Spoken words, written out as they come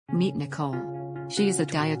Meet Nicole. She is a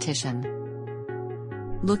dietitian,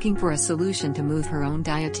 looking for a solution to move her own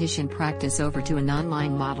dietitian practice over to an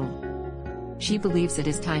online model. She believes it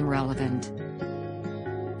is time relevant,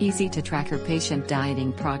 easy to track her patient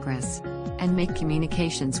dieting progress, and make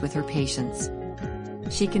communications with her patients.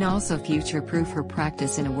 She can also future-proof her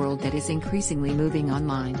practice in a world that is increasingly moving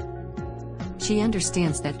online. She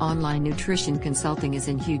understands that online nutrition consulting is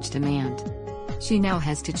in huge demand. She now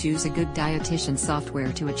has to choose a good dietitian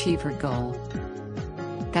software to achieve her goal.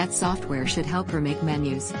 That software should help her make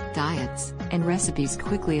menus, diets, and recipes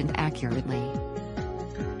quickly and accurately.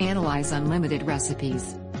 Analyze unlimited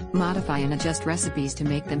recipes. Modify and adjust recipes to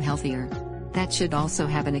make them healthier. That should also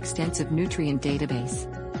have an extensive nutrient database.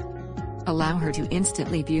 Allow her to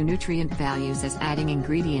instantly view nutrient values as adding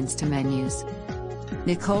ingredients to menus.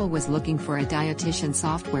 Nicole was looking for a dietitian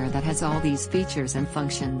software that has all these features and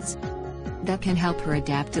functions, that can help her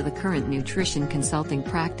adapt to the current nutrition consulting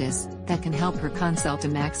practice, that can help her consult a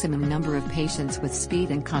maximum number of patients with speed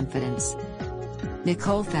and confidence.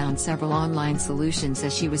 Nicole found several online solutions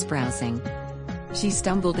as she was browsing. She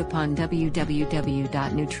stumbled upon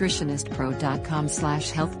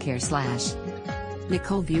www.nutritionistpro.com/healthcare/.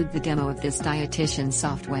 Nicole viewed the demo of this dietitian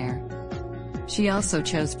software. She also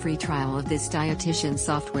chose free trial of this dietitian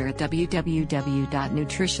software at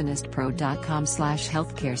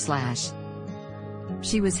www.nutritionistpro.com/healthcare/.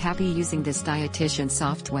 She was happy using this dietitian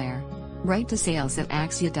software. Write to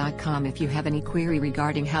sales@axia.com if you have any query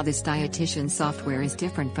regarding how this dietitian software is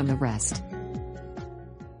different from the rest.